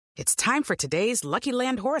It's time for today's Lucky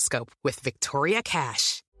Land horoscope with Victoria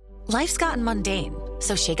Cash. Life's gotten mundane,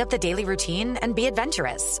 so shake up the daily routine and be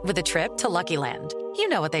adventurous with a trip to Lucky Land. You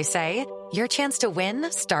know what they say, your chance to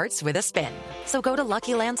win starts with a spin. So go to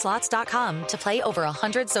LuckyLandSlots.com to play over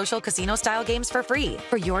 100 social casino-style games for free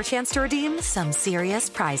for your chance to redeem some serious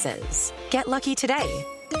prizes. Get lucky today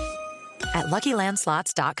at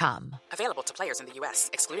LuckyLandSlots.com. Available to players in the U.S.,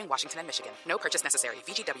 excluding Washington and Michigan. No purchase necessary.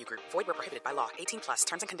 VGW Group. Void where prohibited by law. 18+.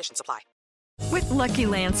 Terms and conditions apply. With Lucky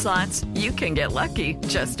Land Slots, you can get lucky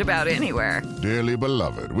just about anywhere. Dearly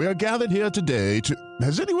beloved, we are gathered here today to...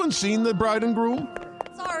 Has anyone seen the bride and groom?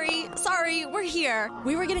 Sorry, we're here.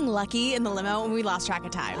 We were getting lucky in the limo and we lost track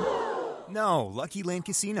of time. No, Lucky Land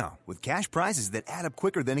Casino, with cash prizes that add up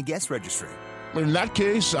quicker than a guest registry. In that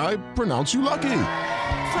case, I pronounce you lucky.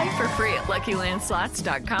 Play for free at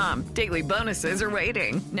LuckyLandSlots.com. Daily bonuses are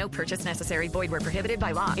waiting. No purchase necessary. Void where prohibited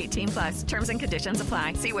by law. 18+. Terms and conditions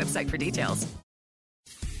apply. See website for details.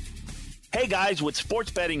 Hey guys, with sports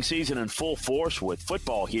betting season in full force with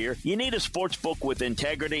football here, you need a sports book with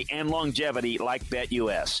integrity and longevity like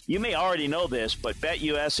BetUS. You may already know this, but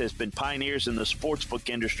BetUS has been pioneers in the sportsbook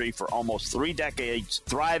industry for almost 3 decades,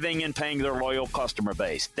 thriving and paying their loyal customer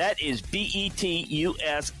base. That is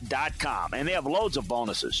BETUS.com, and they have loads of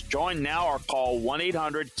bonuses. Join now or call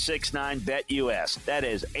 1-800-69-BET-US. That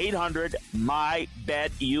is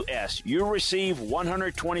 800-MY-BET-US. You receive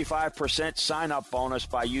 125% sign-up bonus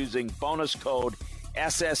by using bonus code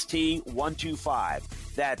SST125.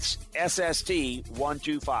 That's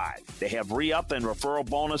SST125. They have re-up and referral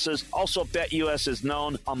bonuses. Also, BetUS is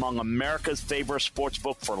known among America's favorite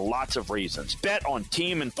sportsbook for lots of reasons. Bet on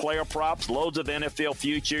team and player props, loads of NFL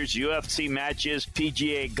futures, UFC matches,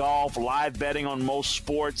 PGA golf, live betting on most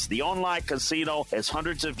sports. The online casino has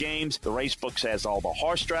hundreds of games. The racebooks has all the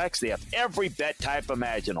horse tracks. They have every bet type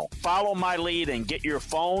imaginable. Follow my lead and get your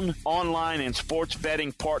phone, online, and sports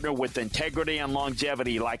betting partner with integrity and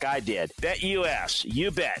longevity like I did. BetUS. You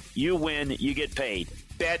bet. You win. You get paid.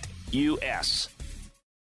 BetUS.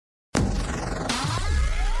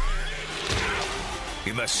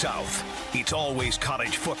 In the South, it's always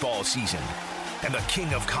college football season, and the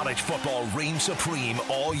king of college football reigns supreme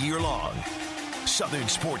all year long. Southern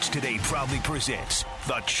Sports Today proudly presents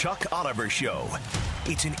The Chuck Oliver Show.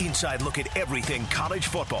 It's an inside look at everything college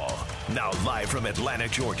football. Now live from Atlanta,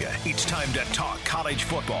 Georgia, it's time to talk college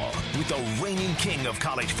football with the reigning king of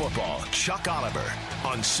college football, Chuck Oliver,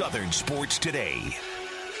 on Southern Sports Today.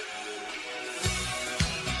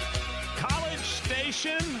 College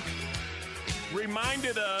Station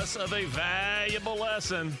reminded us of a valuable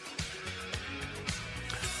lesson.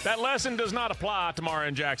 That lesson does not apply tomorrow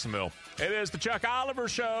in Jacksonville. It is the Chuck Oliver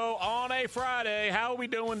Show on a Friday. How are we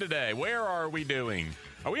doing today? Where are we doing?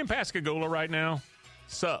 Are we in Pascagoula right now?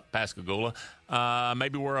 Sup, Pascagoula.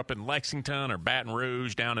 Maybe we're up in Lexington or Baton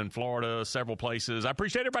Rouge, down in Florida, several places. I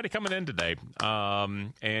appreciate everybody coming in today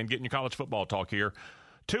and getting your college football talk here.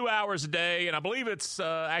 2 hours a day, and I believe it's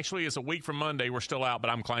actually it's a week from Monday. We're still out, but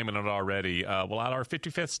I'm claiming it already. We'll out our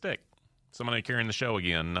 55th stick. Somebody carrying the show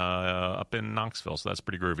again up in Knoxville, so that's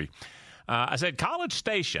pretty groovy. I said College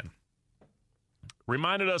Station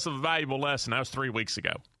reminded us of a valuable lesson. That was 3 weeks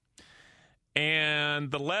ago.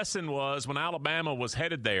 And the lesson was when Alabama was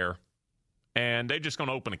headed there, and they're just going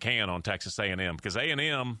to open a can on Texas A&M because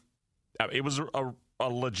A&M, it was a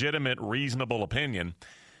legitimate, reasonable opinion.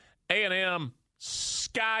 A&M,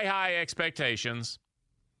 sky-high expectations,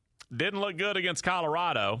 didn't look good against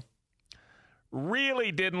Colorado,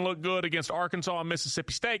 really didn't look good against Arkansas and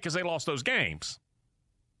Mississippi State because they lost those games.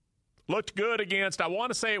 Looked good against, I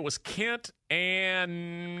want to say it was Kent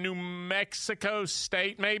and New Mexico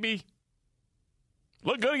State, maybe.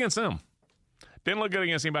 Looked good against them. Didn't look good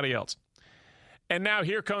against anybody else. And now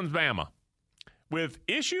here comes Bama with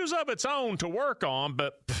issues of its own to work on,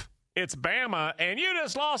 but it's Bama, and you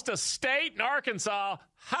just lost to State and Arkansas.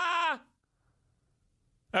 Ha!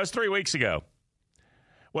 That was 3 weeks ago.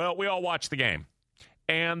 Well, we all watched the game.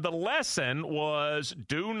 And the lesson was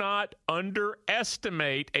do not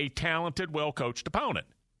underestimate a talented, well-coached opponent.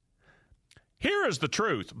 Here is the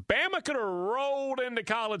truth. Bama could have rolled into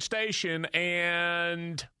College Station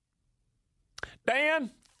and,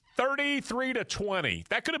 Dan, 33-20.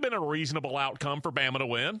 That could have been a reasonable outcome for Bama to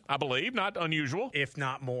win, I believe. Not unusual. If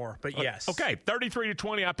not more, but yes. Okay,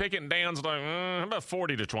 33-20, I pick it, and Dan's like, how about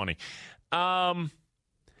 40-20?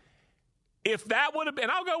 If that would have been,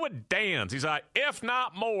 and I'll go with Dan's. He's like, if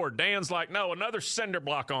not more. Dan's like, no, another cinder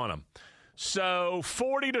block on him. So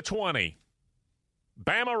 40-20.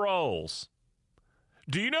 Bama rolls.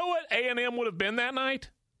 Do you know what A&M would have been that night?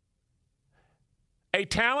 a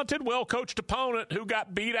talented, well-coached opponent who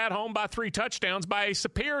got beat at home by 3 touchdowns by a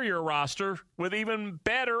superior roster with even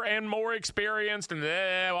better and more experienced and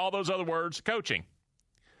all those other words coaching.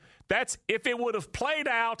 That's if it would have played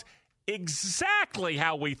out exactly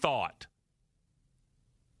how we thought.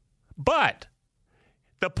 But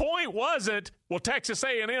the point wasn't, well, Texas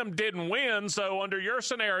A&M didn't win, so under your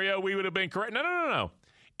scenario, we would have been correct. No.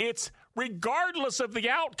 It's regardless of the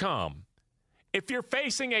outcome. If you're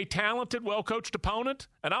facing a talented, well-coached opponent,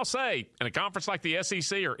 and I'll say, in a conference like the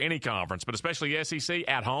SEC or any conference, but especially the SEC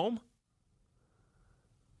at home,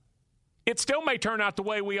 it still may turn out the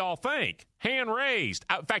way we all think. Hand raised.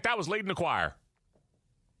 In fact, I was leading the choir.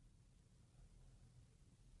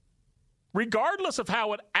 Regardless of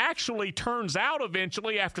how it actually turns out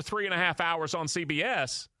eventually after 3.5 hours on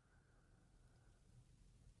CBS,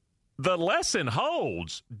 the lesson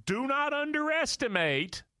holds. Do not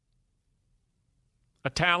underestimate a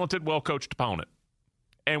talented, well-coached opponent.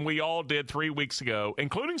 And we all did 3 weeks ago,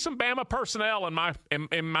 including some Bama personnel,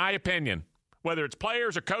 in my opinion, whether it's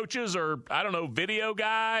players or coaches or, I don't know, video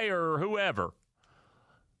guy or whoever.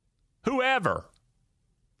 Whoever.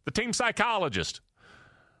 The team psychologist.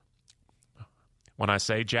 When I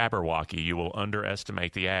say Jabberwocky, you will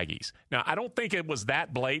underestimate the Aggies. Now, I don't think it was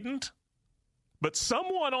that blatant, but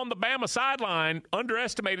someone on the Bama sideline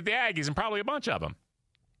underestimated the Aggies, and probably a bunch of them.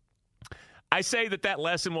 I say that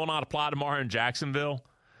lesson will not apply tomorrow in Jacksonville,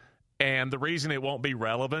 and the reason it won't be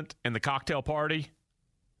relevant in the cocktail party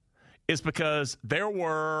is because there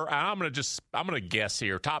were, I'm going to guess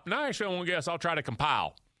here, actually I won't guess, I'll try to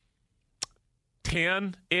compile,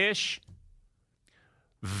 10-ish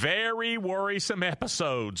very worrisome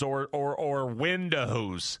episodes or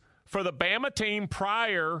windows for the Bama team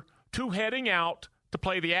prior to heading out to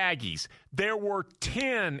play the Aggies. There were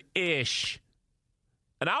 10-ish.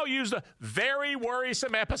 And I'll use the very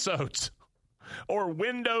worrisome episodes or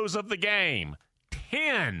windows of the game.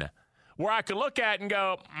 10 where I could look at and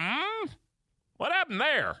go, what happened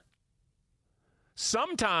there?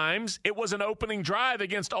 Sometimes it was an opening drive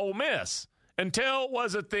against Ole Miss until,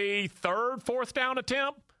 was it the 3rd, 4th down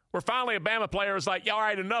attempt where finally a Bama player was like, all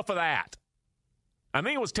right, enough of that. I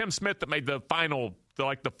think it was Tim Smith that made the final, the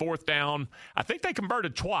 4th down. I think they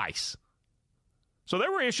converted twice. So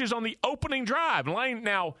there were issues on the opening drive. Lane,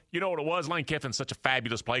 now, you know what it was? Lane Kiffin's such a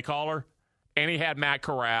fabulous play caller. And he had Matt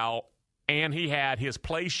Corral, and he had his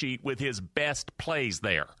play sheet with his best plays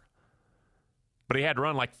there. But he had to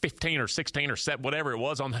run like 15 or 16 or 7, whatever it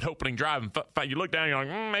was on that opening drive. And you look down, you're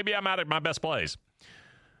like, maybe I'm out of my best plays.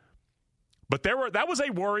 But that was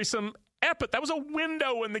a worrisome epic. That was a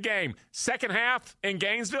window in the game. Second half in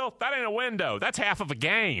Gainesville, that ain't a window. That's half of a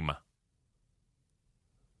game.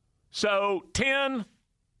 So 10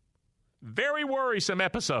 very worrisome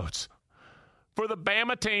episodes for the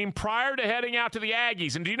Bama team prior to heading out to the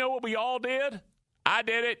Aggies. And do you know what we all did? I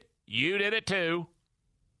did it. You did it too.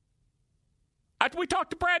 We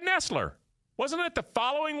talked to Brad Nessler. Wasn't it the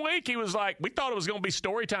following week? He was like, we thought it was going to be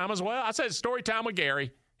story time as well. I said story time with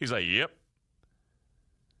Gary. He's like, yep.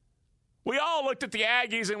 We all looked at the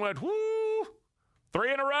Aggies and went, whoo,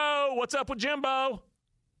 3 in a row. What's up with Jimbo?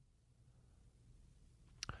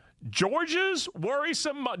 Georgia's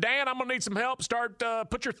worrisome, Dan, I'm going to need some help.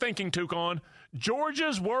 Put your thinking toque on.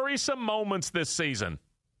 Georgia's worrisome moments this season.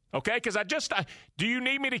 Okay, because do you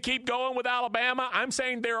need me to keep going with Alabama? I'm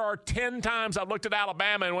saying there are 10 times I've looked at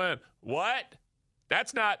Alabama and went, what?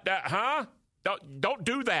 That's not, huh? Don't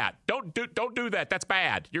do that. Don't do that. That's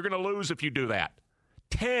bad. You're going to lose if you do that.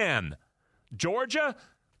 10. Georgia?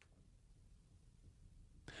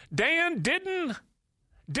 Dan, didn't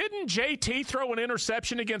JT throw an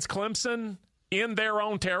interception against Clemson in their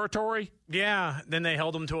own territory? Yeah, then they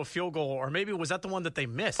held him to a field goal. Or maybe was that the one that they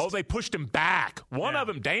missed? Oh, they pushed him back. One of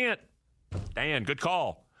them, Dan, good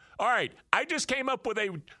call. All right, I just came up with a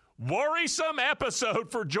worrisome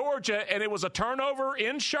episode for Georgia, and it was a turnover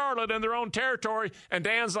in Charlotte in their own territory. And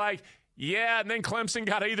Dan's like, yeah, and then Clemson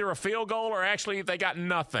got either a field goal or actually they got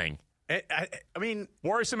nothing. I mean,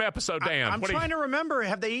 worrisome episode, Dan. I'm trying to remember.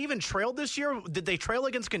 Have they even trailed this year? Did they trail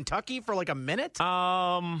against Kentucky for like a minute?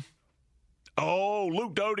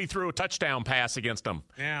 Luke Doty threw a touchdown pass against them.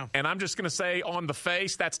 Yeah. And I'm just going to say on the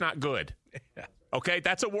face, that's not good. Okay,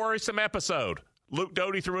 that's a worrisome episode. Luke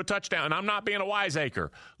Doty threw a touchdown, and I'm not being a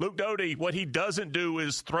wiseacre. Luke Doty, what he doesn't do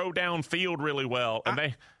is throw downfield really well.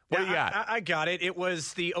 And what do you got? I got it. It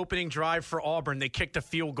was the opening drive for Auburn. They kicked a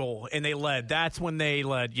field goal, and they led. That's when they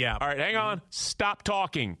led, yeah. All right, hang on. Stop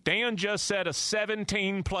talking. Dan just said a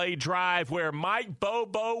 17-play drive where Mike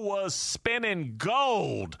Bobo was spinning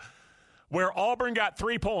gold, where Auburn got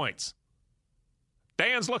 3 points.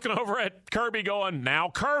 Dan's looking over at Kirby going, now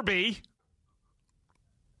Kirby.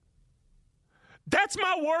 That's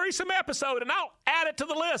my worrisome episode, and I'll add it to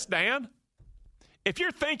the list, Dan. If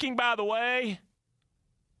you're thinking, by the way,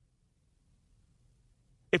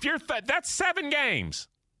 that's 7 games.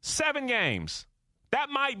 7 games. That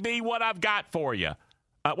might be what I've got for you.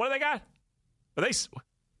 What do they got?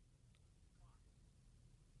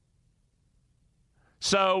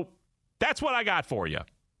 So that's what I got for you.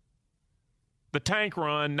 The tank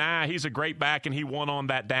run, he's a great back, and he won on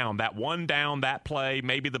that down. That one down, that play,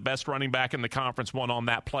 maybe the best running back in the conference won on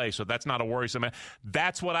that play, so that's not a worrisome.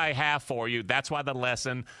 That's what I have for you. That's why the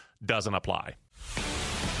lesson doesn't apply.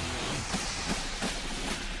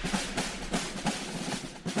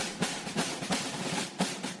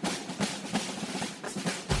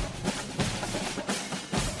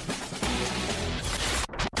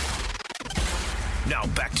 Now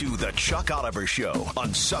back to the Chuck Oliver Show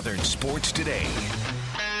on Southern Sports Today.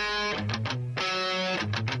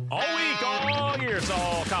 All week, all year, it's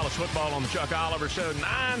all college football on the Chuck Oliver Show.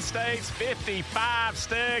 9 states, 55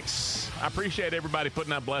 sticks. I appreciate everybody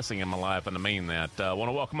putting that blessing in my life, and I mean that. I want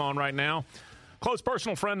to welcome on right now close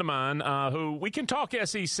personal friend of mine who we can talk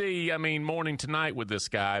SEC, morning to night with this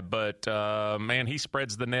guy, but, man, he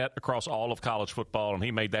spreads the net across all of college football, and he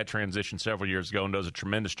made that transition several years ago and does a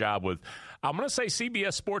tremendous job with, I'm going to say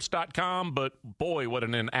CBSSports.com, but, boy, what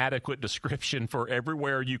an inadequate description for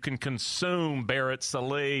everywhere you can consume Barrett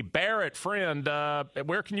Sallee. Barrett, friend,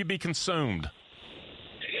 where can you be consumed?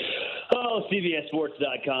 Oh,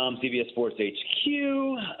 CBSSports.com, CBS Sports HQ.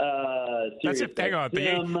 Hang on.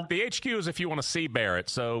 The HQ is if you want to see Barrett.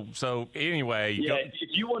 So anyway. Yeah, if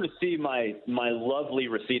you want to see my lovely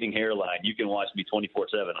receding hairline, you can watch me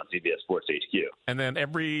 24/7 on CBS Sports HQ. And then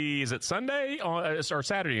is it Sunday or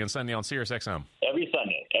Saturday and Sunday on SiriusXM? Every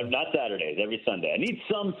Sunday. Not Saturdays, every Sunday. I need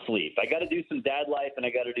some sleep. I got to do some dad life, and I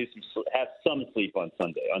got to have some sleep on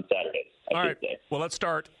Saturdays. All right. Well, let's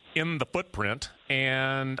start in the footprint.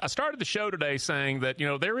 And I started the show today saying that,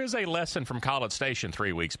 there is a lesson from College Station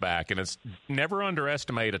 3 weeks back, and it's never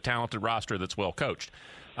underestimate a talented roster that's well coached.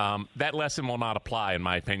 That lesson will not apply, in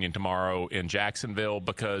my opinion, tomorrow in Jacksonville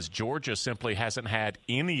because Georgia simply hasn't had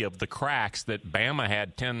any of the cracks that Bama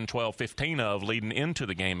had 10, 12, 15 of leading into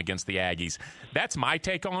the game against the Aggies. That's my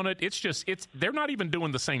take on it. They're not even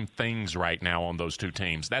doing the same things right now on those two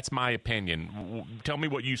teams. That's my opinion. Tell me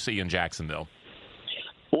what you see in Jacksonville.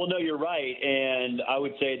 Well, no, you're right, and I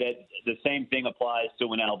would say that the same thing applies to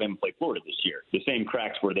when Alabama played Florida this year. The same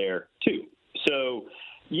cracks were there, too. So,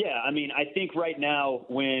 yeah, I think right now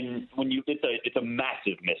when it's a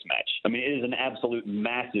massive mismatch. It is an absolute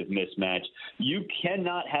massive mismatch. You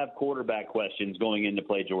cannot have quarterback questions going in to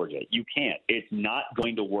play Georgia. You can't. It's not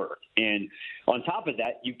going to work. And on top of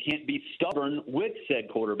that, you can't be stubborn with said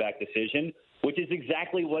quarterback decision, which is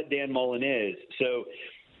exactly what Dan Mullen is. So,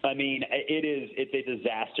 it's a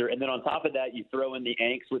disaster. And then on top of that, you throw in the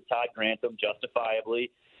angst with Todd Grantham, justifiably,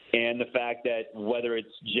 and the fact that whether it's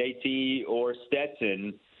JT or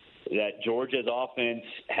Stetson, that Georgia's offense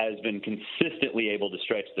has been consistently able to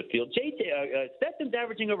stretch the field. Stetson's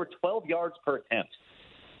averaging over 12 yards per attempt.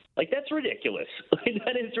 That's ridiculous.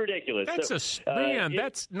 That is ridiculous. That's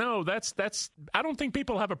I don't think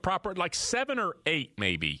people have a proper, 7 or 8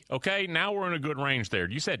 maybe. Okay, now we're in a good range there.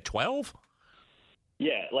 You said 12?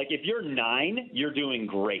 Yeah, if you're 9, you're doing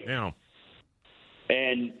great. Yeah.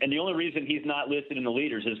 And the only reason he's not listed in the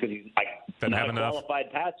leaders is because he's not a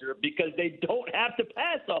qualified passer because they don't have to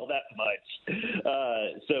pass all that much.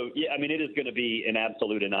 It is going to be an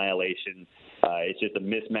absolute annihilation. It's just a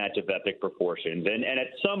mismatch of epic proportions. And at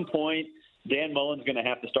some point, Dan Mullen's going to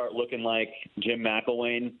have to start looking like Jim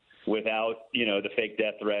McElwain without, the fake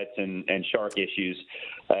death threats and shark issues.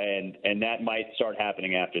 And that might start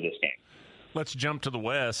happening after this game. Let's jump to the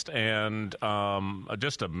West and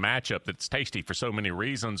just a matchup that's tasty for so many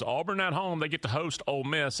reasons. Auburn at home, they get to host Ole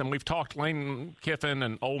Miss, and we've talked Lane Kiffin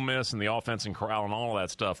and Ole Miss and the offense and corral and all of that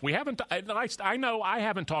stuff. We haven't. I know I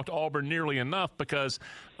haven't talked to Auburn nearly enough because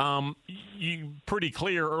you pretty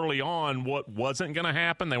clear early on what wasn't going to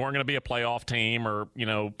happen. They weren't going to be a playoff team or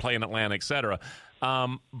play in Atlanta, et cetera.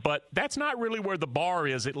 But that's not really where the bar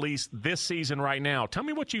is, at least this season right now. Tell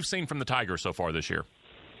me what you've seen from the Tigers so far this year.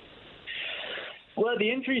 Well,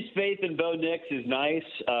 the increased faith in Bo Nix is nice.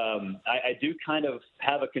 I do kind of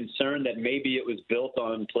have a concern that maybe it was built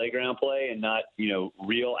on playground play and not,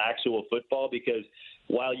 real actual football because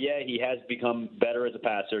while, he has become better as a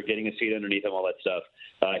passer, getting a seat underneath him, all that stuff,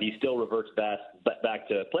 he still reverts back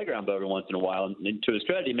to playground Bo every once in a while. And to his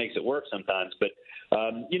credit, he makes it work sometimes. But,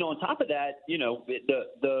 on top of that,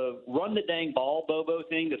 the run the dang ball Bobo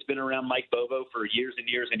thing that's been around Mike Bobo for years and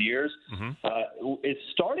years and years is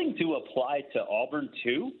starting to apply to Auburn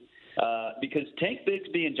too. because Tank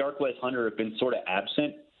Bigsby and Jarquez Hunter have been sort of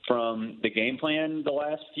absent from the game plan the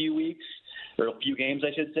last few weeks, or a few games,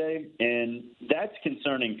 I should say, and that's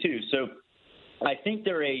concerning too. So I think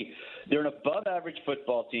they're an above-average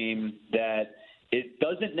football team that it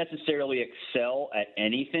doesn't necessarily excel at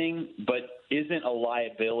anything, but isn't a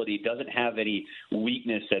liability, doesn't have any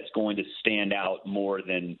weakness that's going to stand out more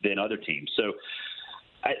than other teams. So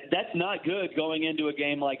that's not good going into a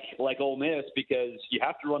game like Ole Miss, because you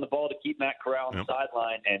have to run the ball to keep Matt Corral on the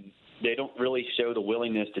sideline, and they don't really show the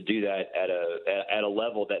willingness to do that at a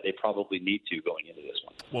level that they probably need to going into this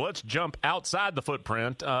one. Well, let's jump outside the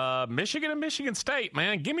footprint. Michigan and Michigan State,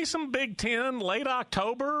 man. Give me some Big Ten, late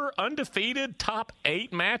October, undefeated, top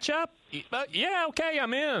 8 matchup. Yeah, okay,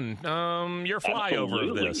 I'm in. Your flyover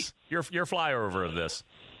of this. Your flyover of this.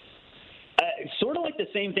 Sort of like the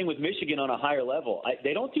same thing with Michigan on a higher level.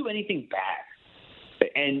 They don't do anything bad.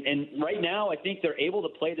 And right now, I think they're able to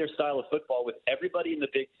play their style of football with everybody in the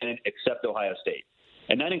Big Ten except Ohio State.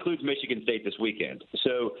 And that includes Michigan State this weekend.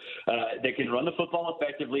 So they can run the football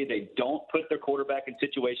effectively. They don't put their quarterback in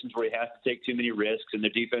situations where he has to take too many risks, and their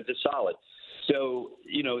defense is solid. So,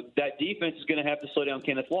 that defense is going to have to slow down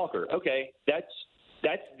Kenneth Walker. Okay, that's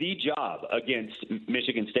the job against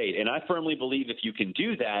Michigan State. And I firmly believe if you can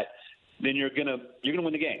do that, then you're gonna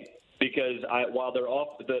win the game, because while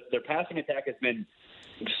their passing attack has been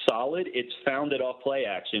solid, it's founded off play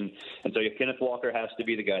action, and so Kenneth Walker has to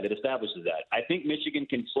be the guy that establishes that. I think Michigan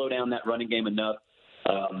can slow down that running game enough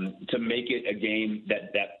to make it a game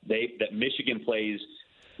that Michigan plays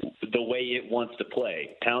the way it wants to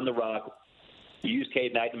play, pound the rock, use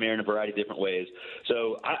Cade McNamara in a variety of different ways.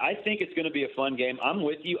 So I think it's going to be a fun game. I'm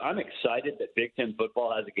with you. I'm excited that Big Ten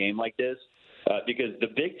football has a game like this. Because the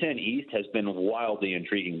Big Ten East has been wildly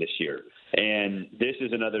intriguing this year, and this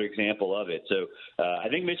is another example of it. So I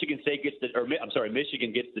think Michigan gets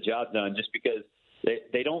the job done just because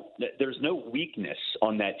they don't. There's no weakness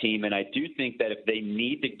on that team, and I do think that if they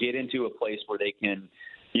need to get into a place where they can,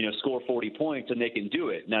 score 40 points, and they can do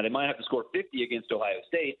it. Now they might have to score 50 against Ohio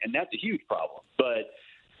State, and that's a huge problem. But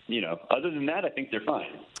other than that, I think they're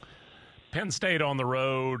fine. Penn State on the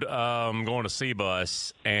road, going to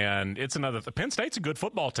C-Bus, and Penn State's a good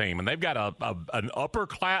football team, and they've got an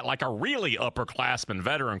a really upperclassman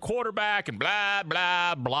veteran quarterback, and blah,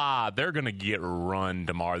 blah, blah. They're going to get run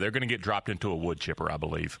tomorrow. They're going to get dropped into a wood chipper, I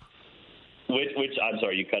believe. Which I'm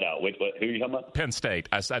sorry, you cut out. Who are you talking about? Penn State.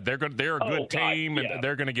 I said they're a good team, yeah. And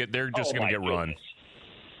they're just going to get run.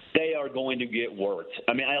 They are going to get worked.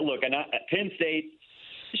 I mean, Penn State,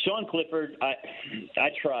 Sean Clifford, I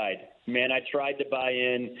tried. Man, I tried to buy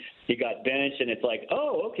in. He got benched, and it's like,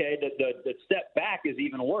 oh, okay, the step back is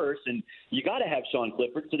even worse, and you got to have Sean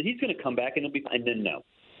Clifford, so he's going to come back and he'll be fine. And then no.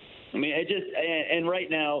 I mean, and right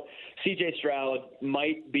now, C.J. Stroud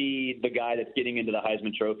might be the guy that's getting into the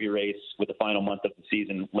Heisman Trophy race with the final month of the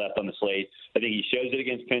season left on the slate. I think he shows it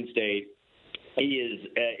against Penn State.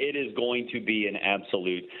 It is going to be an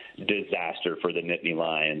absolute disaster for the Nittany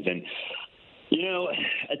Lions. And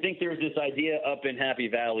I think there's this idea up in Happy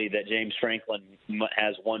Valley that James Franklin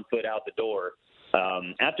has one foot out the door.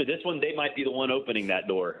 After this one, they might be the one opening that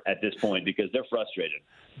door at this point because they're frustrated.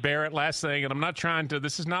 Barrett, last thing, and I'm not trying to –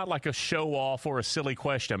 this is not like a show-off or a silly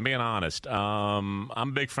question. I'm being honest. I'm a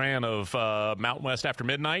big fan of Mountain West After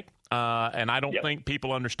Midnight, and I don't think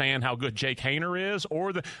people understand how good Jake Haener is.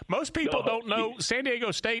 Most people don't know San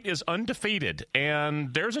Diego State is undefeated,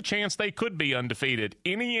 and there's a chance they could be undefeated.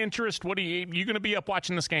 Any interest? You going to be up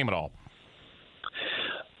watching this game at all?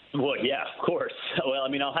 Well, yeah, of course. Well, I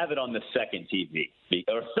mean, I'll have it on the second TV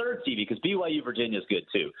or third TV because BYU Virginia is good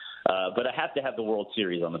too. But I have to have the World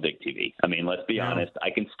Series on the big TV. I mean, let's be honest. I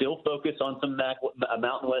can still focus on some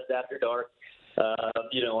Mountain West After Dark,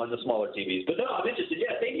 on the smaller TVs. But no, I'm interested.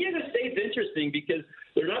 Yeah, San Diego State's interesting because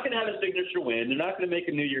they're not going to have a signature win. They're not going to make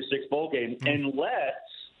a New Year's Six bowl game unless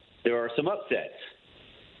there are some upsets.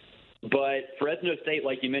 But Fresno State,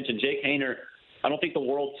 like you mentioned, Jake Haener, I don't think the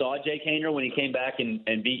world saw Jake Haener when he came back and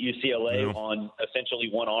beat UCLA on essentially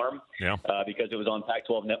one arm because it was on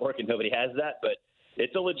Pac-12 Network and nobody has that. But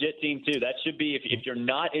it's a legit team, too. That should be, if you're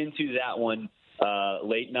not into that one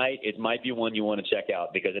late night, it might be one you want to check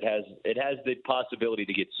out because it has the possibility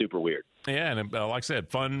to get super weird. Yeah, and like I said,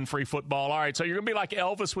 fun, free football. All right, so you're going to be like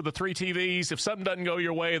Elvis with the 3 TVs. If something doesn't go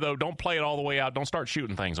your way, though, don't play it all the way out. Don't start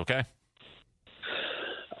shooting things, okay?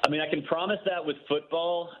 I mean, I can promise that with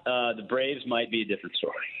football, the Braves might be a different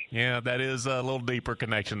story. Yeah, that is a little deeper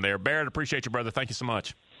connection there. Barrett, appreciate you, brother. Thank you so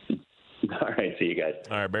much. All right, see you guys.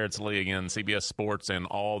 All right, Barrett Sallee again, CBS Sports and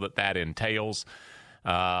all that entails.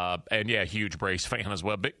 And, yeah, huge Braves fan as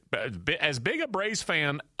well. As big a Braves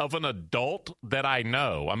fan of an adult that I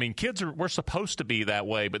know. I mean, we're supposed to be that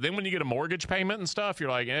way. But then when you get a mortgage payment and stuff, you're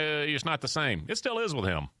like, it's not the same. It still is with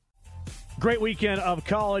him. Great weekend of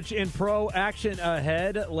college and pro action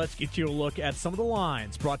ahead. Let's get you a look at some of the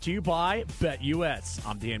lines brought to you by BetUS.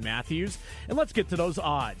 I'm Dan Matthews, and let's get to those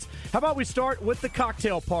odds. How about we start with the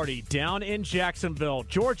cocktail party down in Jacksonville.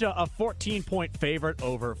 Georgia, a 14-point favorite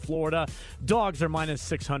over Florida. Dogs are minus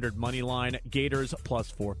 600 money line. Gators plus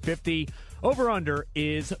 450. Over-under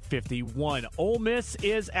is 51. Ole Miss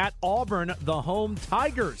is at Auburn. The home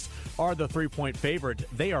Tigers are the 3-point favorite.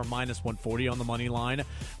 They are minus 140 on the money line.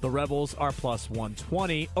 The Rebels are plus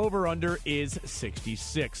 120. Over-under is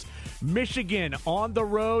 66. Michigan on the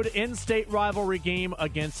road, in-state rivalry game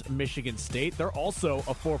against Michigan State. They're also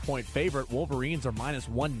a 4-point favorite. Wolverines are minus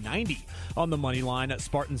 190 on the money line.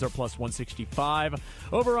 Spartans are plus 165.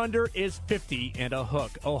 Over-under is 50 and a hook.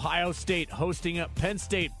 Ohio State hosting Penn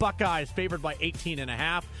State. Buckeyes favored by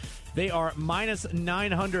 18.5. They are minus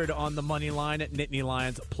 900 on the money line. Nittany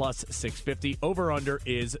Lions plus 650. Over-under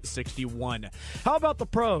is 61. How about the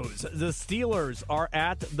pros? The Steelers are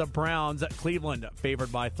at the Browns. Cleveland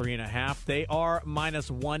favored by 3.5. They are minus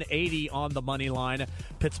 180 on the money line.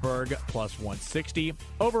 Pittsburgh plus 160.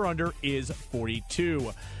 Over-under is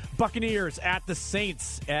 42. Buccaneers at the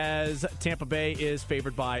Saints as Tampa Bay is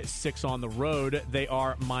favored by 6 on the road. They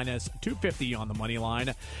are minus 250 on the money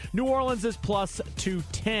line. New Orleans is plus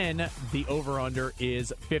 210. The over-under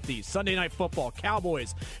is 50. Sunday Night Football,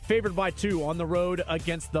 Cowboys favored by 2 on the road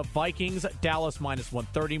against the Vikings. Dallas minus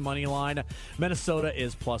 130 money line. Minnesota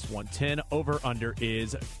is plus 110. Over-under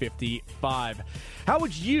is 55. How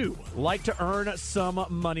would you like to earn some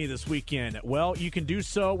money this weekend? Well, you can do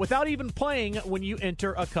so without even playing when you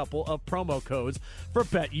enter a couple of promo codes for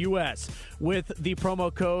BetUS. With the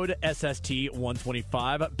promo code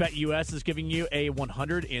SST125, BetUS is giving you a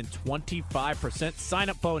 125%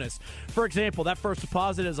 sign-up bonus. For example, that first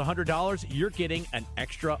deposit is $100. You're getting an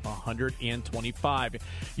extra $125.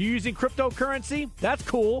 You're using cryptocurrency? That's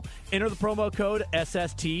cool. Enter the promo code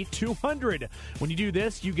SST200. When you do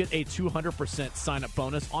this, you get a 200% sign-up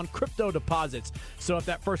bonus on crypto deposits. So if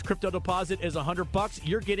that first crypto deposit is $100,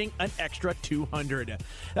 you're getting an extra $200.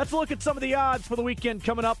 Let's look at some of the odds for the weekend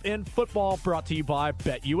coming up in football, brought to you by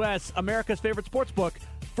BetUS, America's favorite sports book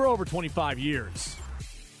for over 25 years.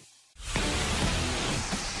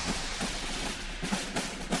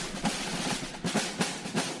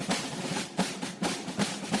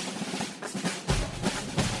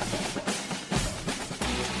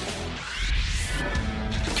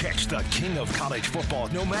 Catch the king of college football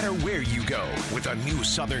no matter where you go with a new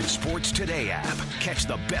Southern Sports Today app. Catch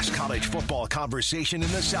the best college football conversation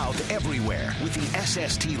in the South everywhere with the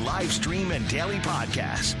SST live stream and daily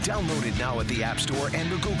podcast. Download it now at the App Store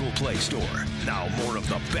and the Google Play Store. Now more of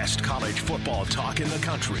the best college football talk in the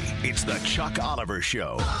country. It's the Chuck Oliver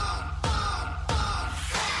Show.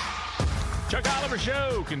 Chuck Oliver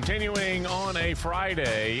Show continuing on a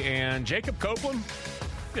Friday. And Jacob Copeland,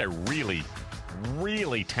 a really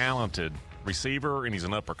talented receiver, and he's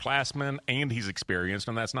an upperclassman, and he's experienced,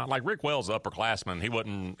 and that's not like Rick Wells' upperclassman. He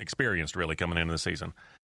wasn't experienced really coming into the season.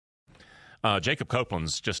 Jacob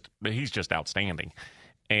Copeland's just outstanding.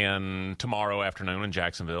 And tomorrow afternoon in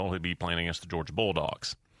Jacksonville, he'll be playing against the Georgia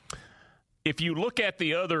Bulldogs. If you look at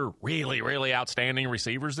the other really outstanding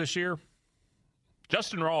receivers this year,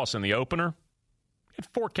 Justin Ross in the opener had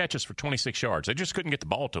 4 catches for 26 yards. They just couldn't get the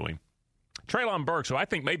ball to him. Treylon Burks, who I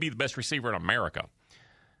think may be the best receiver in America.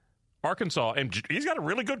 Arkansas, and he's got a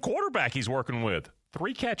really good quarterback he's working with.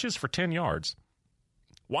 3 catches for 10 yards.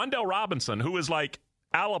 Wan'Dale Robinson, who is like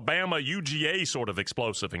Alabama UGA sort of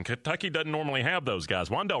explosive, and Kentucky doesn't normally have those guys.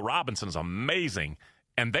 Wan'Dale Robinson is amazing,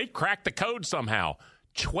 and they cracked the code somehow.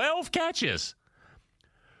 12 catches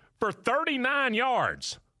for 39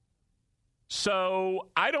 yards. So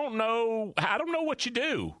I don't know what you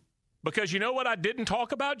do, because you know what I didn't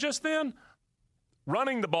talk about just then?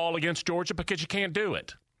 Running the ball against Georgia, because you can't do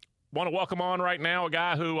it. Want to welcome on right now a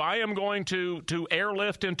guy who I am going to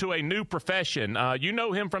airlift into a new profession. You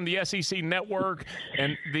know him from the SEC Network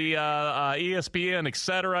and the ESPN, et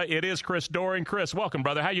cetera. It is Chris Doering. Chris, welcome,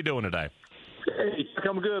 brother. How you doing today? Hey,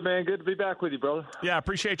 I'm good, man. Good to be back with you, brother. Yeah, I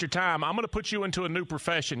appreciate your time. I'm going to put you into a new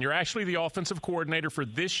profession. You're actually the offensive coordinator for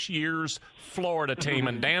this year's Florida team,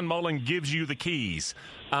 and Dan Mullen gives you the keys.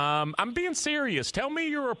 I'm being serious. Tell me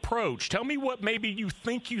your approach. Tell me what maybe you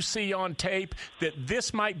think you see on tape that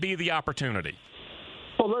this might be the opportunity.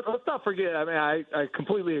 Well, let's not forget. I mean, I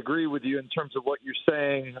completely agree with you in terms of what you're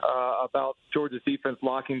saying about Georgia's defense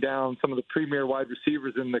locking down some of the premier wide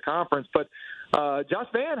receivers in the conference. But Josh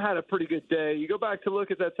Vann had a pretty good day. You go back to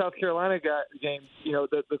look at that South Carolina game. You know,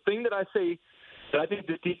 the thing that I say that I think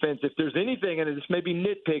this defense, if there's anything, and it's maybe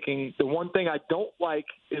nitpicking, the one thing I don't like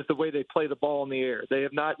is the way they play the ball in the air. They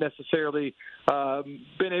have not necessarily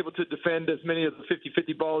been able to defend as many of the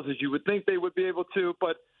 50-50 balls as you would think they would be able to.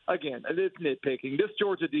 But again, it's nitpicking. This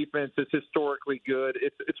Georgia defense is historically good.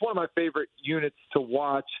 It's one of my favorite units to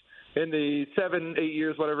watch. In the 7-8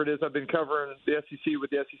 years, whatever it is, I've been covering the SEC with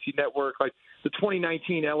the SEC Network. Like the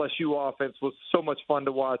 2019 LSU offense was so much fun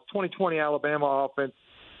to watch. 2020 Alabama offense,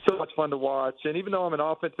 so much fun to watch. And even though I'm an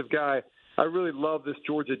offensive guy, I really love this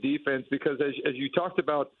Georgia defense because as you talked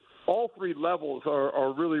about, all three levels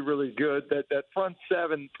are really, really good. That front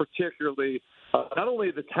seven particularly, not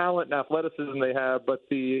only the talent and athleticism they have, but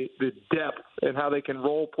the depth and how they can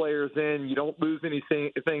roll players in. You don't lose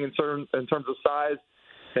anything in terms of size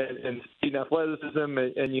and speed and athleticism,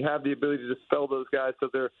 and you have the ability to spell those guys so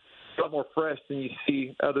they're a lot more fresh than you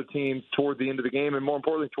see other teams toward the end of the game, and more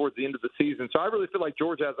importantly, towards the end of the season. So I really feel like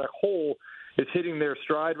Georgia as a whole is hitting their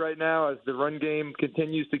stride right now as the run game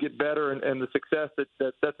continues to get better, and the success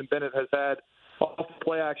that Stetson Bennett has had off the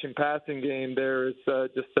play-action passing game there is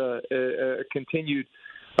just a continued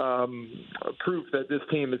proof that this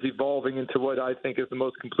team is evolving into what I think is the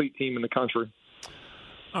most complete team in the country.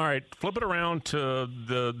 All right, flip it around to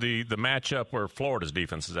the matchup where Florida's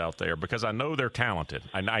defense is out there, because I know they're talented.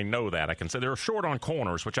 I know that. I can say they're short on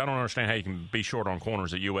corners, which I don't understand how you can be short on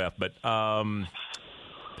corners at UF, but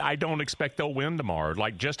I don't expect they'll win tomorrow.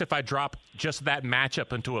 Like, just if I drop just that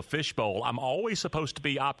matchup into a fishbowl, I'm always supposed to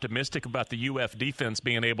be optimistic about the UF defense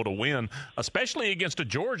being able to win, especially against a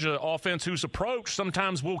Georgia offense whose approach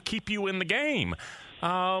sometimes will keep you in the game.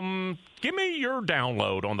 Give me your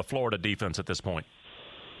download on the Florida defense at this point.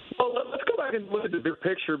 Well, let's go back and look at the big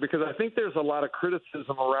picture, because I think there's a lot of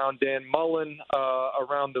criticism around Dan Mullen,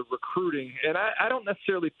 around the recruiting. And I don't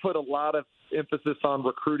necessarily put a lot of emphasis on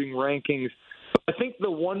recruiting rankings. I think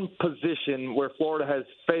the one position where Florida has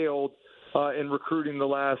failed in recruiting the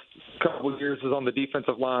last couple of years is on the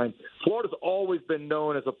defensive line. Florida's always been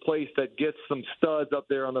known as a place that gets some studs up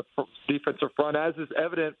there on the defensive front, as is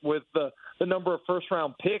evident with the number of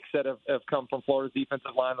first-round picks that have come from Florida's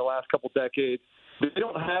defensive line the last couple decades. They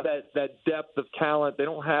don't have that depth of talent. They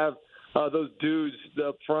don't have those dudes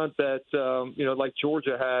up front that, like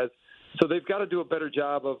Georgia has. So they've got to do a better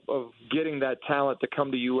job of getting that talent to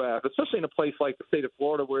come to UF, especially in a place like the state of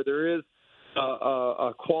Florida where there is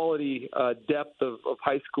a quality depth of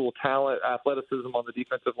high school talent, athleticism on the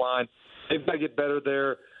defensive line. They've got to get better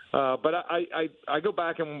there. But I go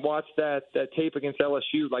back and watch that tape against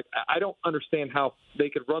LSU. Like, I don't understand how they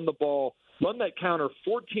could run that counter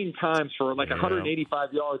 14 times for 185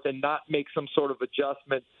 yards and not make some sort of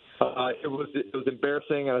adjustment. It was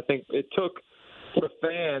embarrassing, and I think it took the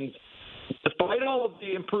fans, despite all of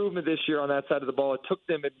the improvement this year on that side of the ball, it took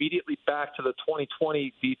them immediately back to the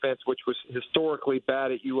 2020 defense, which was historically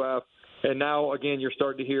bad at UF. And now, again, you're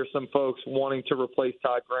starting to hear some folks wanting to replace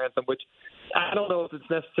Todd Grantham, which I don't know if it's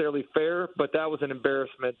necessarily fair, but that was an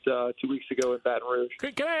embarrassment 2 weeks ago in Baton Rouge.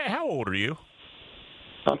 How old are you?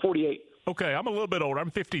 I'm 48. Okay, I'm a little bit older.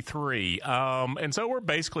 I'm 53. And so we're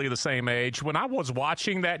basically the same age. When I was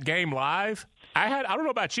watching that game live, I don't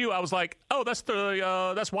know about you, I was like, oh,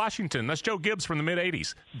 that's Washington. That's Joe Gibbs from the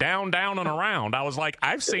mid-'80s. Down, and around. I was like,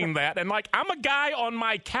 I've seen that. And, I'm a guy on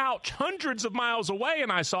my couch hundreds of miles away,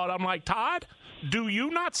 and I saw it. I'm like, Todd, do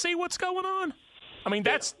you not see what's going on? I mean,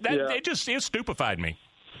 it stupefied me.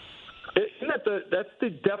 That's the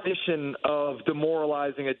definition of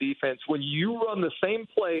demoralizing a defense. When you run the same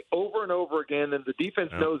play over and over again, and the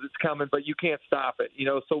defense knows it's coming, but you can't stop it.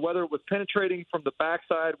 So whether it was penetrating from the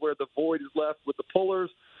backside where the void is left with the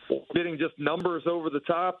pullers, or getting just numbers over the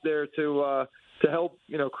top there to help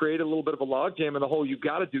create a little bit of a logjam in the hole, you've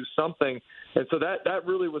got to do something. And so that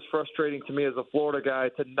really was frustrating to me as a Florida guy,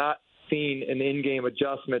 to not see an in-game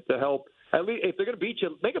adjustment to help. At least if they're going to beat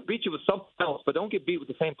you, they can beat you with something else, but don't get beat with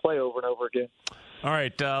the same play over and over again. All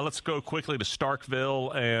right, let's go quickly to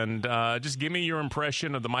Starkville, and just give me your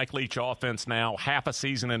impression of the Mike Leach offense now, half a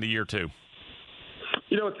season into year two.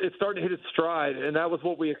 It's starting to hit its stride, and that was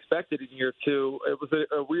what we expected in year two. It was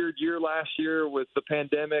a weird year last year with the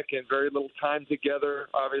pandemic and very little time together.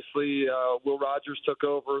 Obviously, Will Rogers took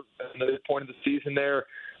over at the point of the season there,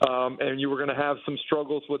 and you were going to have some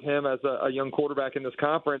struggles with him as a young quarterback in this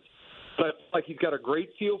conference. But he's got a great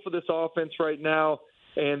feel for this offense right now,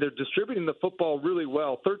 and they're distributing the football really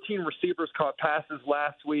well. 13 receivers caught passes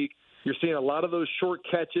last week. You're seeing a lot of those short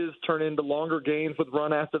catches turn into longer gains with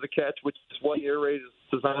run after the catch, which is what the air raid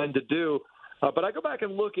is designed to do. But I go back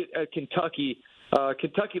and look at Kentucky.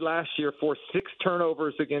 Kentucky last year forced 6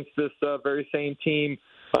 turnovers against this very same team.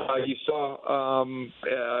 You saw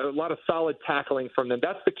a lot of solid tackling from them.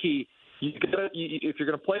 That's the key. If you're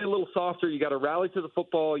going to play a little softer, you got to rally to the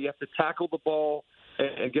football. You have to tackle the ball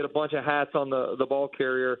and get a bunch of hats on the ball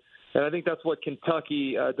carrier. And I think that's what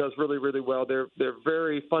Kentucky does really, really well. They're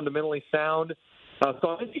very fundamentally sound. So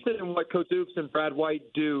I'm interested in what Coach Dukes and Brad White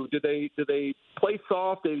do. Do they play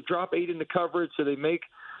soft? Do they drop 8 into coverage? Do they make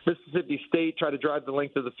Mississippi State try to drive the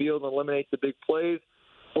length of the field and eliminate the big plays?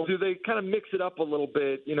 Or do they kind of mix it up a little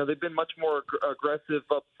bit? You know, they've been much more aggressive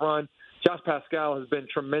up front. Josh Pascal has been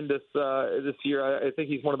tremendous this year. I think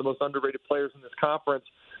he's one of the most underrated players in this conference.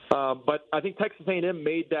 But I think Texas A&M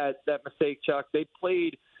made that mistake, Chuck. They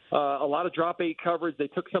played a lot of drop 8 coverage. They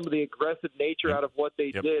took some of the aggressive nature out of what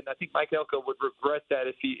they did. And I think Mike Elko would regret that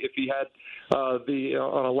if he had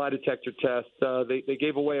on a lie detector test. They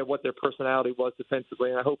gave away what their personality was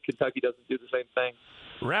defensively, and I hope Kentucky doesn't do the same thing.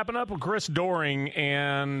 Wrapping up with Chris Doering,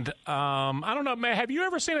 and I don't know, man, have you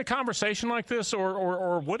ever seen a conversation like this,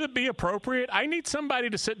 or would it be appropriate? I need somebody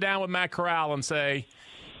to sit down with Matt Corral and say,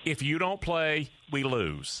 if you don't play, we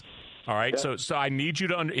lose. All right, so I need you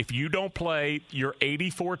to if you don't play, your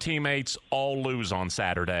 84 teammates all lose on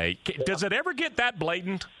Saturday. Does it ever get that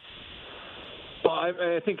blatant? Well,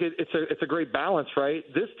 I think it's a great balance, right?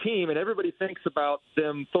 This team, and everybody thinks about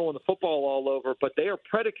them throwing the football all over, but they are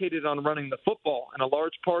predicated on running the football, and a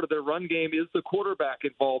large part of their run game is the quarterback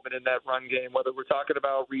involvement in that run game, whether we're talking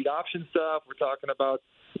about read option stuff, we're talking about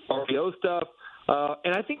RPO stuff.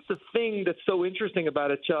 And I think the thing that's so interesting about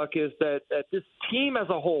it, Chuck, is that this team as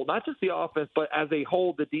a whole, not just the offense, but as a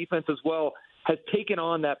whole, the defense as well, has taken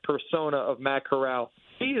on that persona of Matt Corral.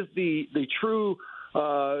 He is the true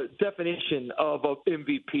definition of an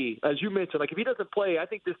MVP. As you mentioned, like if he doesn't play, I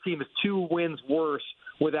think this team is 2 wins worse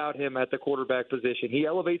without him at the quarterback position. He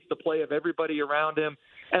elevates the play of everybody around him.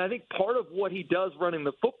 And I think part of what he does running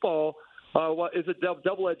the football is a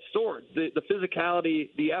double-edged sword. The physicality,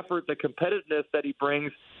 the effort, the competitiveness that he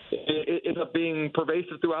brings ends up being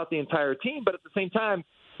pervasive throughout the entire team. But at the same time,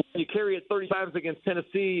 when you carry it 30 times against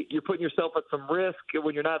Tennessee, you're putting yourself at some risk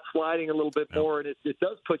when you're not sliding a little bit more, and it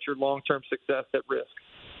does put your long-term success at risk.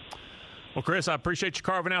 Well, Chris, I appreciate you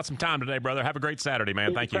carving out some time today, brother. Have a great Saturday,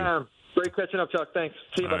 man. Thank you. Great catching up, Chuck. Thanks.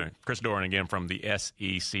 See you, buddy. Right. Chris Doering again from the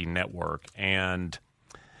SEC Network. And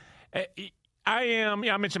I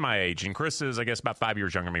mentioned my age, and Chris is, I guess, about 5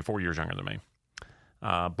 years younger than me, 4 years younger than me.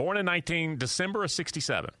 Born in December of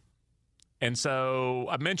 1967. And so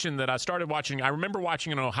I mentioned that I remember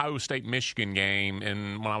watching an Ohio State-Michigan game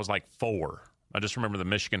when I was like 4. I just remember the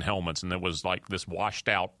Michigan helmets, and it was like this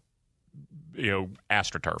washed-out,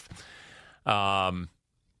 AstroTurf.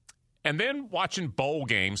 And then watching bowl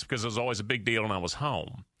games, because it was always a big deal and I was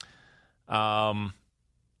home.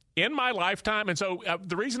 In my lifetime, and so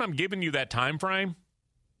the reason I'm giving you that time frame,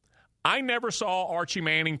 I never saw Archie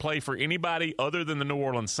Manning play for anybody other than the New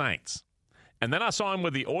Orleans Saints. And then I saw him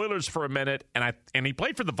with the Oilers for a minute, and he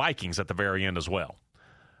played for the Vikings at the very end as well.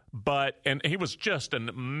 And he was just an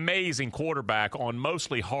amazing quarterback on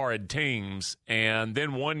mostly horrid teams. And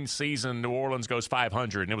then one season, New Orleans goes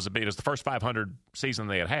 500, and it was the first 500 season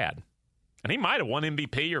they had. And he might have won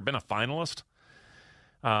MVP or been a finalist.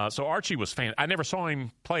 So Archie was I never saw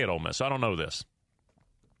him play at Ole Miss, so I don't know this.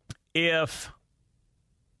 If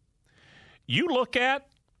you look at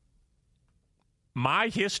my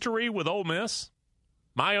history with Ole Miss,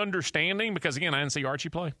 my understanding, because, again, I didn't see Archie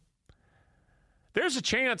play, there's a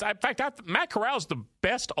chance. In fact, Matt Corral's the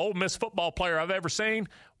best Ole Miss football player I've ever seen.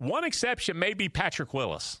 One exception may be Patrick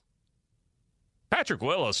Willis. Patrick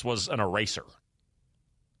Willis was an eraser.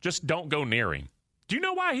 Just don't go near him. Do you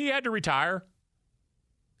know why he had to retire?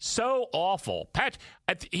 So awful.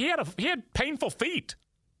 He had painful feet.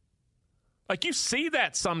 Like, you see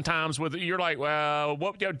that sometimes you're like, well,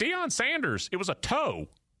 Deion Sanders, it was a toe.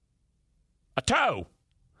 A toe.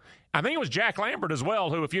 I think it was Jack Lambert as well,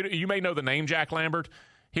 who, if you may know the name Jack Lambert,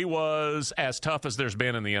 he was as tough as there's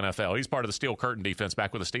been in the NFL. He's part of the Steel Curtain defense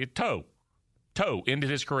back with a steel toe. Toe ended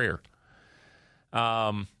his career.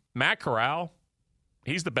 Matt Corral,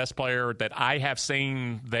 he's the best player that I have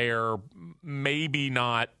seen there. Maybe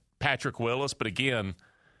not Patrick Willis, but again,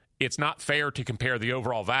 it's not fair to compare the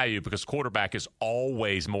overall value because quarterback is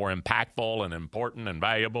always more impactful and important and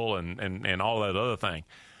valuable and all that other thing.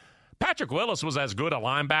 Patrick Willis was as good a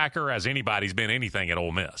linebacker as anybody's been anything at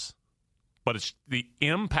Ole Miss. But it's the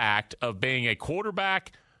impact of being a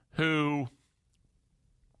quarterback who,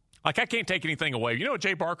 like, I can't take anything away. You know what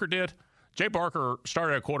Jay Barker did? Jay Barker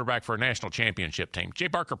started at quarterback for a national championship team. Jay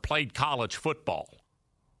Barker played college football.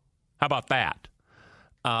 How about that?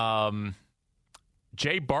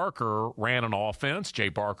 Jay Barker ran an offense. Jay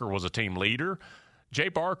Barker was a team leader. Jay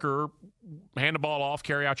Barker, hand the ball off,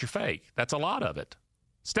 carry out your fake. That's a lot of it.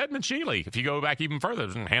 Stedman Shealy, if you go back even further,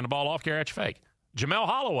 hand the ball off, carry out your fake. Jamel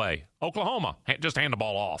Holloway, Oklahoma, just hand the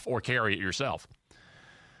ball off or carry it yourself.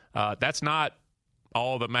 That's not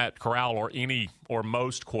all that Matt Corral or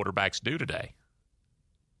most quarterbacks do today.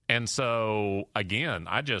 And so, again,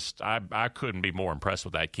 I couldn't be more impressed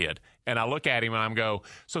with that kid. And I look at him and I go,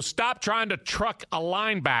 so stop trying to truck a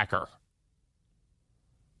linebacker.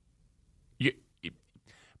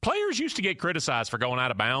 Players used to get criticized for going out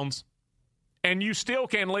of bounds, and you still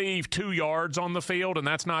can leave 2 yards on the field, and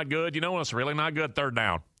that's not good. You know what's really not good? Third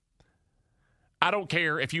down. I don't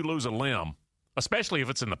care if you lose a limb, especially if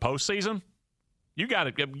it's in the postseason. You got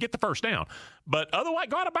to get the first down. But otherwise,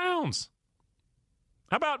 go out of bounds.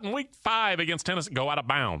 How about in week 5 against Tennessee, go out of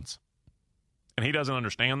bounds? And he doesn't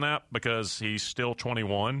understand that because he's still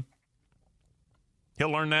 21. He'll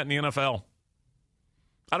learn that in the NFL.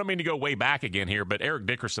 I don't mean to go way back again here, but Eric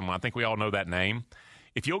Dickerson, I think we all know that name.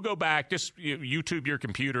 If you'll go back, just YouTube your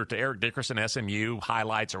computer to Eric Dickerson, SMU,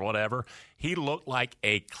 highlights or whatever, he looked like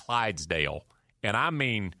a Clydesdale. And I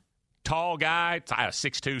mean, tall guy,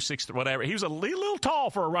 6'2", 6'3", whatever. He was a little tall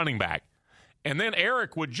for a running back. And then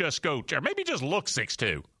Eric would just go, or maybe just look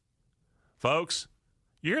 6'2". Folks,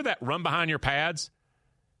 you hear that run behind your pads?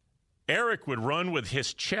 Eric would run with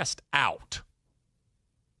his chest out.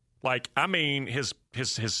 Like, I mean, his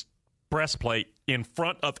breastplate in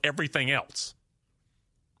front of everything else.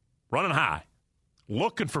 Running high.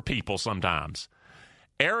 Looking for people sometimes.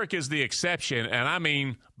 Eric is the exception, and I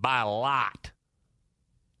mean by a lot.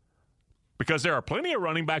 Because there are plenty of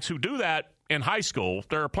running backs who do that in high school.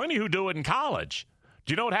 There are plenty who do it in college.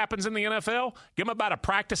 Do you know what happens in the NFL? Give them about a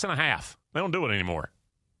practice and a half. They don't do it anymore.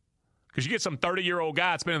 Because you get some 30-year-old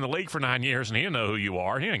guy that's been in the league for 9 years, and he doesn't know who you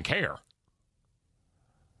are. He doesn't care.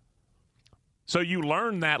 So you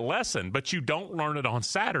learn that lesson, but you don't learn it on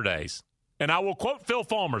Saturdays. And I will quote Phil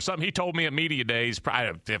Fulmer, something he told me at Media Days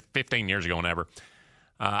probably 15 years ago, whenever.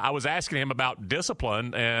 I was asking him about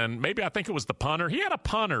discipline, and maybe I think it was the punter. He had a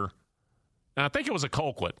punter, and I think it was a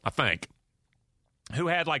Colquitt, who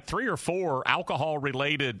had like 3 or 4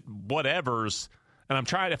 alcohol-related whatevers. And I'm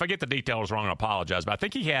trying, if I get the details wrong, I apologize. But I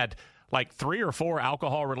think he had like 3 or 4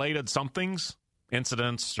 alcohol-related somethings,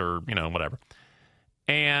 incidents, or, whatever.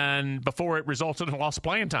 And before it resulted in a loss of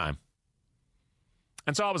playing time.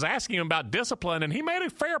 And so I was asking him about discipline, and he made a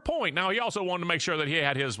fair point. Now, he also wanted to make sure that he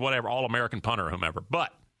had his All-American punter or whomever.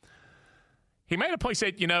 But he made a point,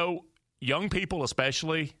 he said, young people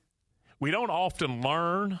especially, we don't often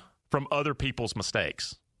learn from other people's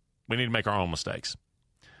mistakes. We need to make our own mistakes.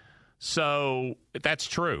 So that's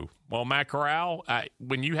true. Well, Matt Corral,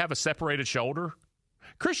 when you have a separated shoulder,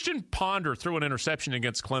 Christian Ponder threw an interception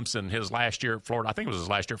against Clemson his last year at Florida. I think it was his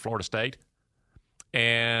last year at Florida State.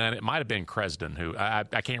 And it might have been Cresden, who I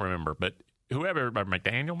can't remember, but whoever,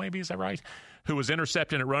 McDaniel maybe, is that right? Who was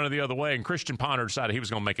intercepting it running the other way, and Christian Ponder decided he was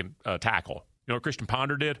going to make a tackle. You know what Christian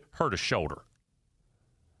Ponder did? Hurt his shoulder.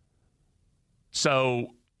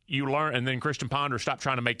 So you learn, and then Christian Ponder stopped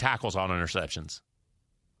trying to make tackles on interceptions.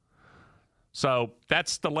 So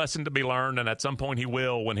that's the lesson to be learned, and at some point he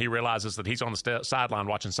will when he realizes that he's on the sideline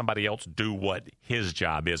watching somebody else do what his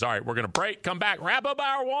job is. All right, we're going to break, come back, wrap up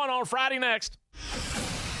hour 1 on Friday next.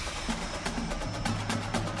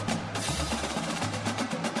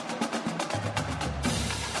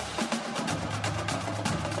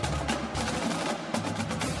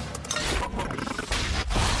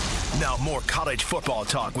 Now more college football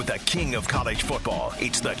talk with the king of college football.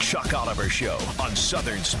 It's the Chuck Oliver Show on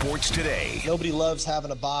Southern Sports Today. Nobody loves having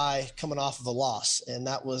a bye coming off of a loss, and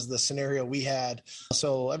that was the scenario we had.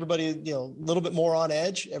 So everybody, a little bit more on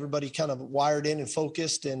edge. Everybody kind of wired in and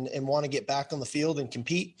focused and want to get back on the field and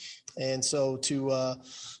compete. And so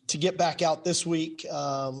to get back out this week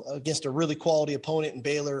against a really quality opponent in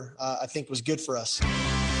Baylor, I think was good for us.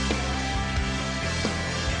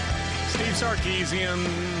 Steve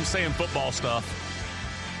Sarkisian saying football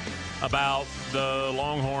stuff about the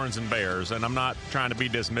Longhorns and Bears, and I'm not trying to be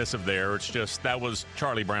dismissive there. It's just that was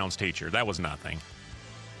Charlie Brown's teacher. That was nothing.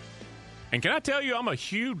 And can I tell you, I'm a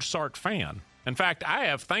huge Sark fan. In fact, I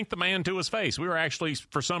have thanked the man to his face. We were actually,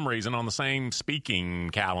 for some reason, on the same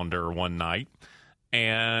speaking calendar one night,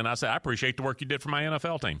 and I said, I appreciate the work you did for my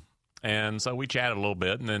NFL team. And so we chatted a little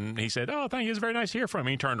bit, and then he said, thank you. It was very nice to hear from him.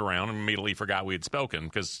 He turned around and immediately forgot we had spoken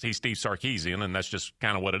because he's Steve Sarkisian, and that's just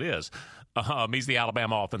kind of what it is. He's the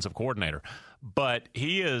Alabama offensive coordinator. But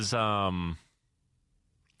he is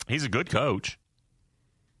He's a good coach.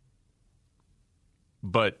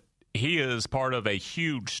 But he is part of a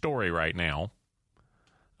huge story right now.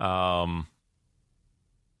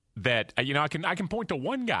 That, I can point to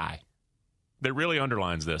one guy that really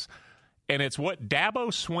underlines this. And it's what Dabo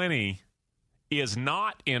Swinney is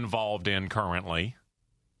not involved in currently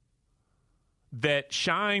that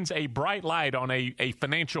shines a bright light on a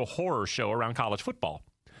financial horror show around college football.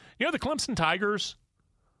 You know, the Clemson Tigers,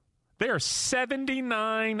 they are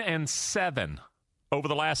 79-7 over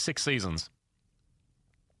the last 6 seasons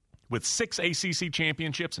with 6 ACC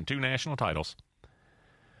championships and 2 national titles.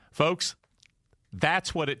 Folks,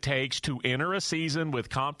 that's what it takes to enter a season with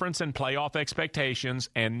conference and playoff expectations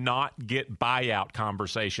and not get buyout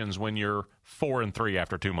conversations when you're 4-3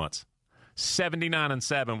 after 2 months.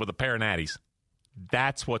 79-7 with a pair of natties.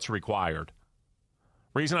 That's what's required.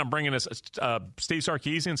 Reason I'm bringing this, Steve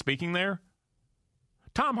Sarkisian speaking there.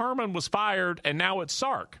 Tom Herman was fired, and now it's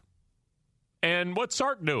Sark. And what's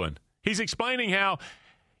Sark doing? He's explaining how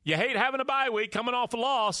you hate having a bye week coming off a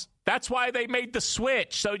loss. That's why they made the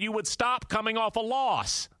switch, so you would stop coming off a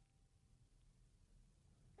loss.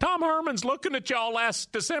 Tom Herman's looking at y'all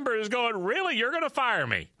last December and is going, really, you're going to fire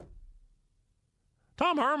me?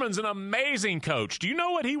 Tom Herman's an amazing coach. Do you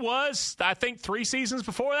know what he was, I think, 3 seasons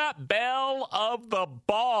before that? Belle of the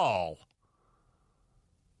ball.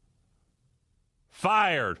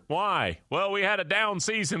 Fired. Why? Well, we had a down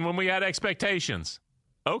season when we had expectations.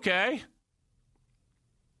 Okay.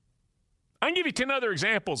 I can give you 10 other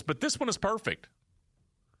examples, but this one is perfect.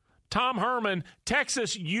 Tom Herman,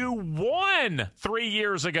 Texas, you won 3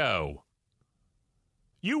 years ago.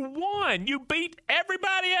 You won. You beat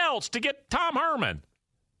everybody else to get Tom Herman.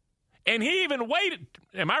 And he even waited.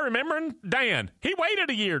 Am I remembering? Dan, he waited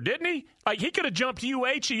a year, didn't he? Like, he could have jumped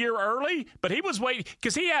UH a year early, but he was waiting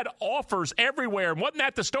because he had offers everywhere. And wasn't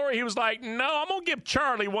that the story? He was like, no, I'm going to give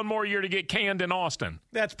Charlie one more year to get canned in Austin.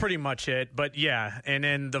 That's pretty much it. But, yeah, and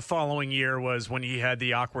then the following year was when he had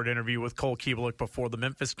the awkward interview with Cole Keeblick before the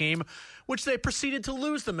Memphis game, which they proceeded to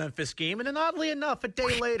lose the Memphis game. And then, oddly enough, a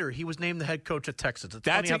day later, he was named the head coach at Texas. It's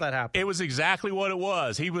funny how that happened. It was exactly what it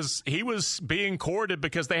was. He was being courted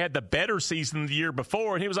because they had the better season the year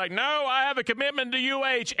before, and he was like, no, I have a commitment to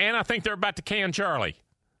UH, and I think they're about to can Charlie.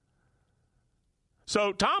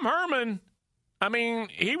 So Tom Herman, I mean,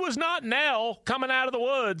 he was not Nell coming out of the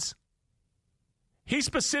woods. He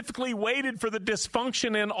specifically waited for the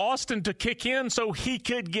dysfunction in Austin to kick in so he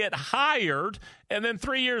could get hired, and then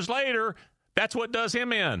 3 years later, that's what does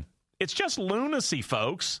him in. It's just lunacy,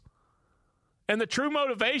 folks. And the true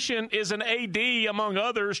motivation is an AD, among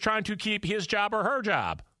others, trying to keep his job or her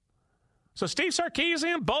job. So Steve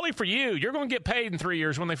Sarkisian, bully for you. You're going to get paid in 3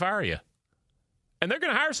 years when they fire you. And they're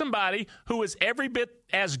going to hire somebody who is every bit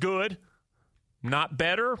as good, not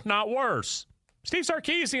better, not worse. Steve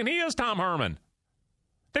Sarkisian, he is Tom Herman.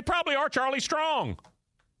 They probably are Charlie Strong.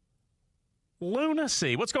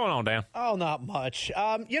 Lunacy. What's going on, Dan? Oh, not much.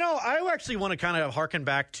 I actually want to kind of harken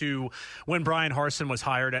back to when Brian Harsin was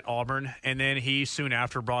hired at Auburn, and then he soon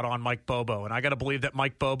after brought on Mike Bobo. And I got to believe that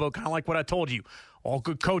Mike Bobo, kind of like what I told you, all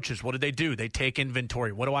good coaches, what do? They take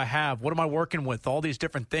inventory. What do I have? What am I working with? All these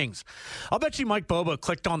different things. I'll bet you Mike Bobo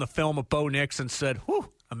clicked on the film of Bo Nix and said,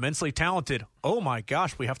 whew, immensely talented. Oh, my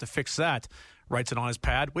gosh, we have to fix that. Writes it on his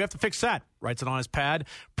pad. We have to fix that. Writes it on his pad.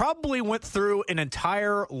 Probably went through an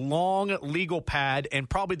entire long legal pad and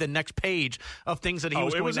probably the next page of things that he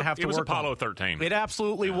was going to have to work on. It was Apollo 13. It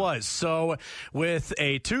absolutely was. So with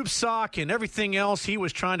a tube sock and everything else, he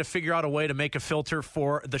was trying to figure out a way to make a filter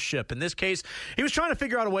for the ship. In this case, he was trying to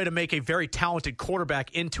figure out a way to make a very talented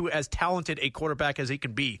quarterback into as talented a quarterback as he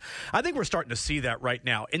can be. I think we're starting to see that right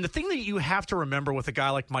now. And the thing that you have to remember with a guy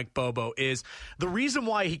like Mike Bobo is the reason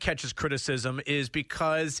why he catches criticism is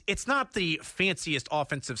because it's not the fanciest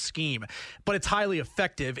offensive scheme, but it's highly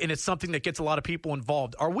effective, and it's something that gets a lot of people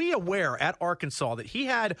involved. Are we aware at Arkansas that he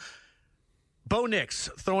had Bo Nix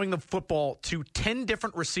throwing the football to 10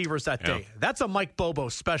 different receivers that day? That's a Mike Bobo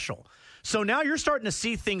special. So now you're starting to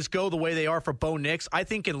see things go the way they are for Bo Nix, I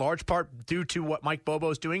think in large part due to what Mike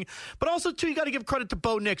Bobo is doing. But also, too, you got to give credit to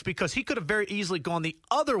Bo Nix because he could have very easily gone the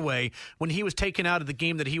other way when he was taken out of the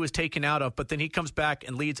game that he was taken out of. But then he comes back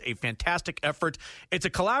and leads a fantastic effort. It's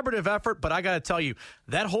a collaborative effort, but I got to tell you,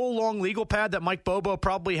 that whole long legal pad that Mike Bobo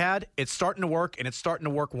probably had, it's starting to work, and it's starting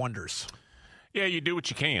to work wonders. Yeah, you do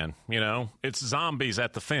what you can, you know. It's zombies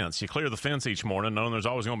at the fence. You clear the fence each morning knowing there's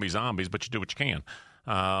always going to be zombies, but you do what you can.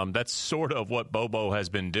 That's sort of what Bobo has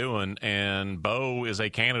been doing, and Bo is a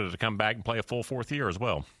candidate to come back and play a full 4th year as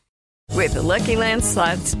well. With the Lucky Land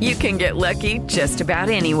Slots, you can get lucky just about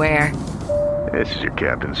anywhere. This is your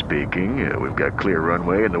captain speaking. We've got clear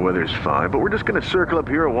runway and the weather's fine, but we're just going to circle up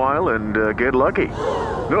here a while and get lucky.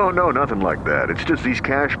 No, nothing like that. It's just these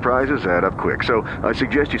cash prizes add up quick. So I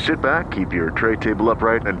suggest you sit back, keep your tray table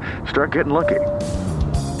upright, and start getting lucky.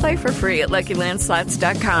 Play for free at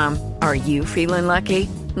LuckyLandSlots.com. Are you feeling lucky?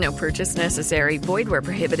 No purchase necessary. Void where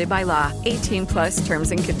prohibited by law. 18 plus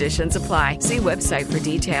terms and conditions apply. See website for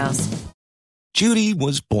details. Judy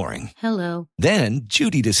was boring. Hello. Then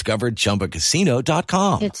Judy discovered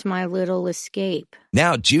ChumbaCasino.com. It's my little escape.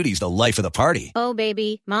 Now Judy's the life of the party. Oh,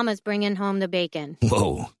 baby, mama's bringing home the bacon.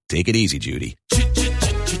 Whoa, take it easy, Judy.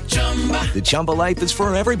 The Chumba life is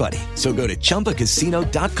for everybody. So go to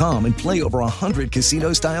ChumbaCasino.com and play over 100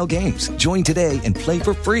 casino-style games. Join today and play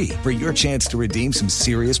for free for your chance to redeem some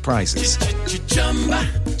serious prizes.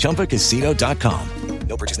 ChumbaCasino.com.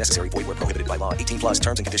 No purchase necessary. Void where prohibited by law. 18 plus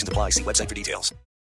terms and conditions apply. See website for details.